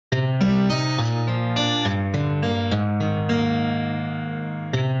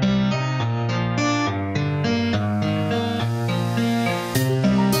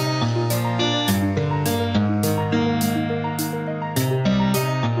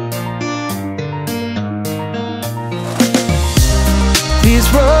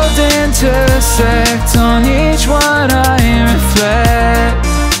roads intersect, on each one I reflect.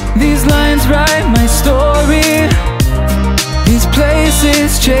 These lines write my story, these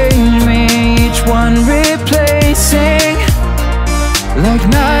places change me, each one replacing, like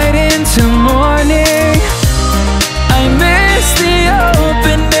night into morning. I miss the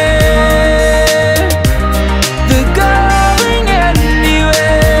open air, the going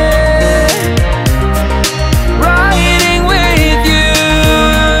anywhere, riding with you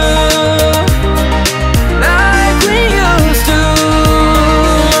like we used to.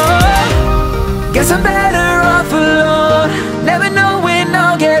 Guess I'm better off alone, never know when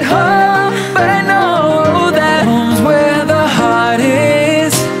I'll get home, but I know that home's where the heart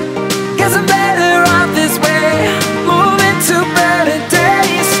is. Guess I'm better off this way, moving to better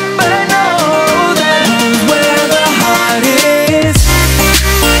days, but I know that home's where the heart is.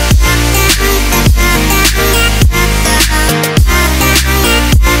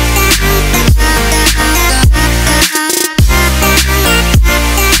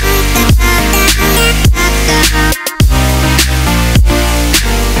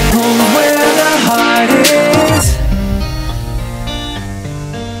 Home's where the heart is.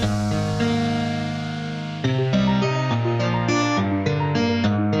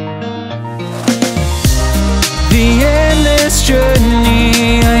 The endless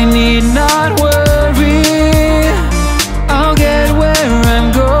journey, I need not worry, I'll get where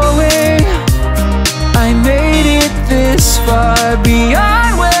I'm going. I made it this far,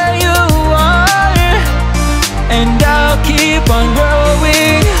 beyond where you are, and I'll keep on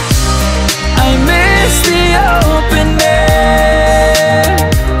growing. I miss the open air,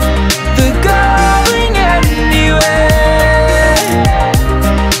 the going anywhere,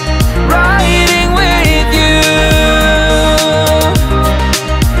 riding with you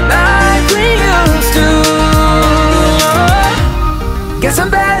like we used to. Guess I'm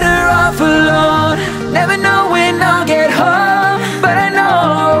better off alone, never know when I'll get home, but I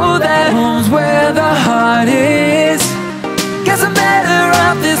know that home's where the heart is. Guess I'm better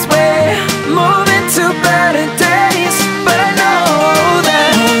off this way, moving to better days, but I know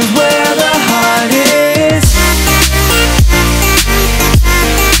that home's where the heart is.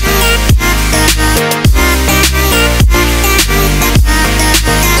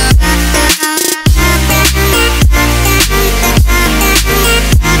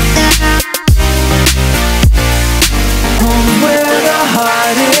 Home's where the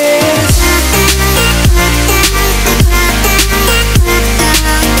heart is.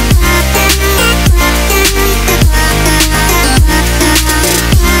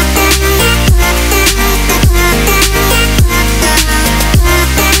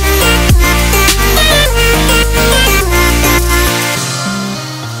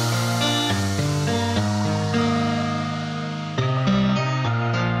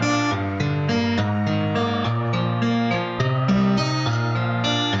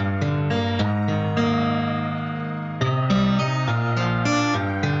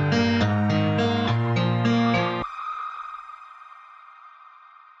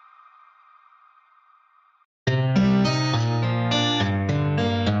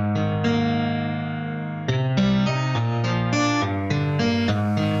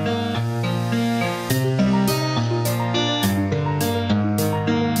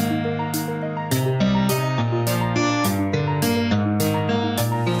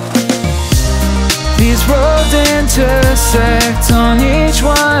 These roads intersect, on each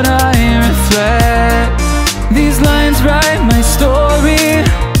one I reflect. These lines write my story,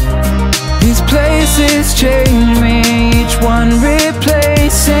 these places change me, each one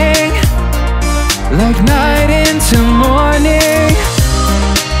replacing, like night into morning.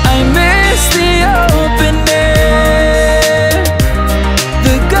 I miss the open air,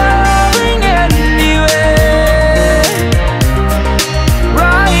 the going anywhere,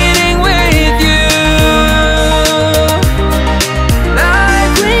 riding with you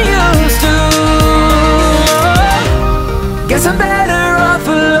like we used to. Guess I'm better off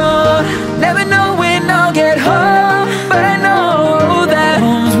alone, never know when I'll get home, but I know that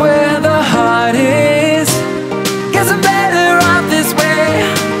home's where the heart is. Guess I'm better off this way,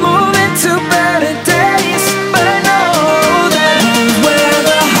 moving to better days, but I know that home's where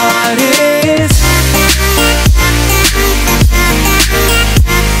the heart is.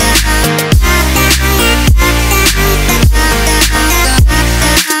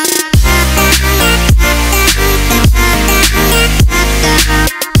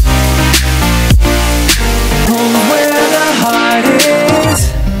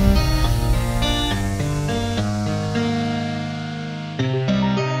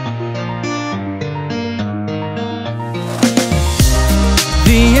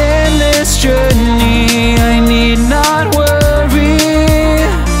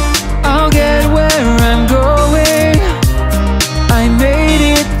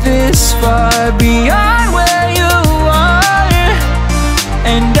 this far beyond where you are,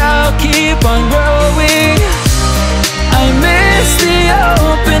 and I'll keep on growing. I miss the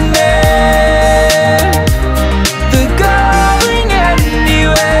open air, the going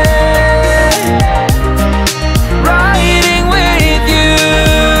anywhere, riding with you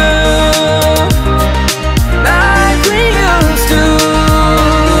like we used to.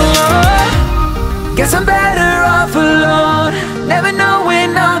 Guess I'm better off alone, never know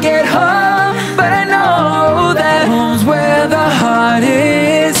when I'll get home, but I know that home's where the heart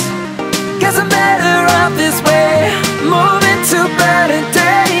is. Guess I'm better off this way, moving to better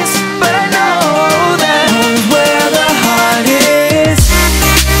days, but I know that home's where the heart is.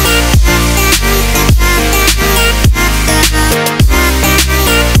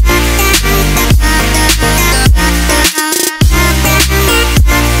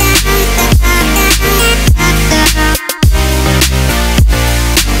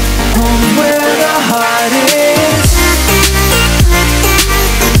 Home's where the heart is.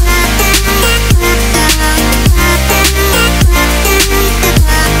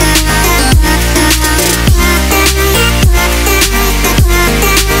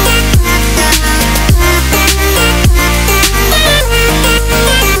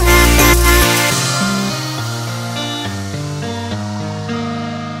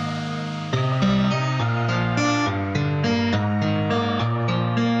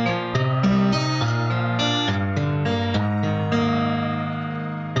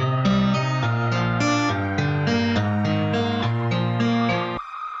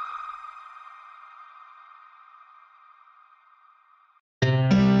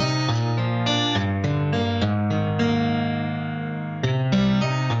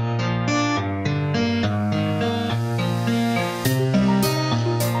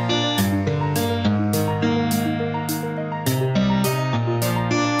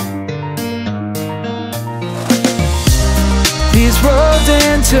 These roads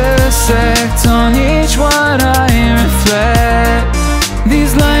intersect, on each one I reflect.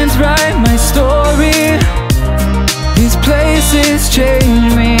 These lines write my story, these places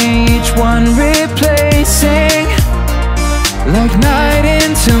change me, each one replacing, like night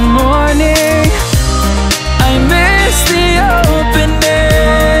into morning. I miss the open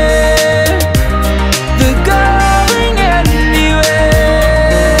air, the going anywhere,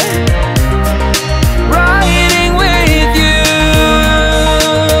 riding with you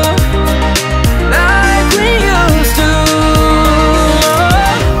like we used to.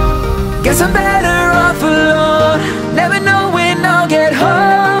 Guess I'm better off alone, never know when I'll get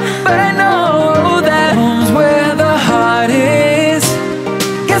home, but I know that home's where the heart is.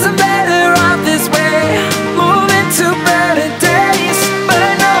 Guess I'm better off this way, moving to better days, but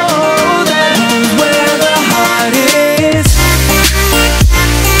I know that home's where the heart is.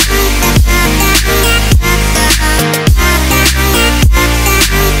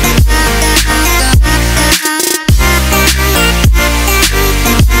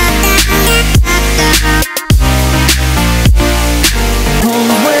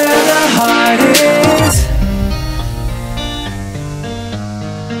 Home's where the heart is.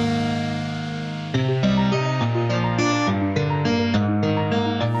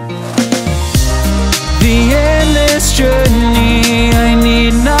 The endless journey, I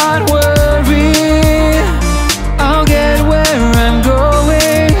need not worry, I'll get where I'm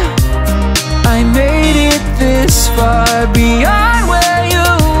going. I made it this far beyond where you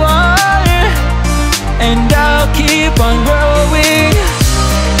are, and I'll keep on growing.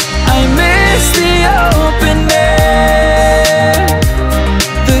 I miss the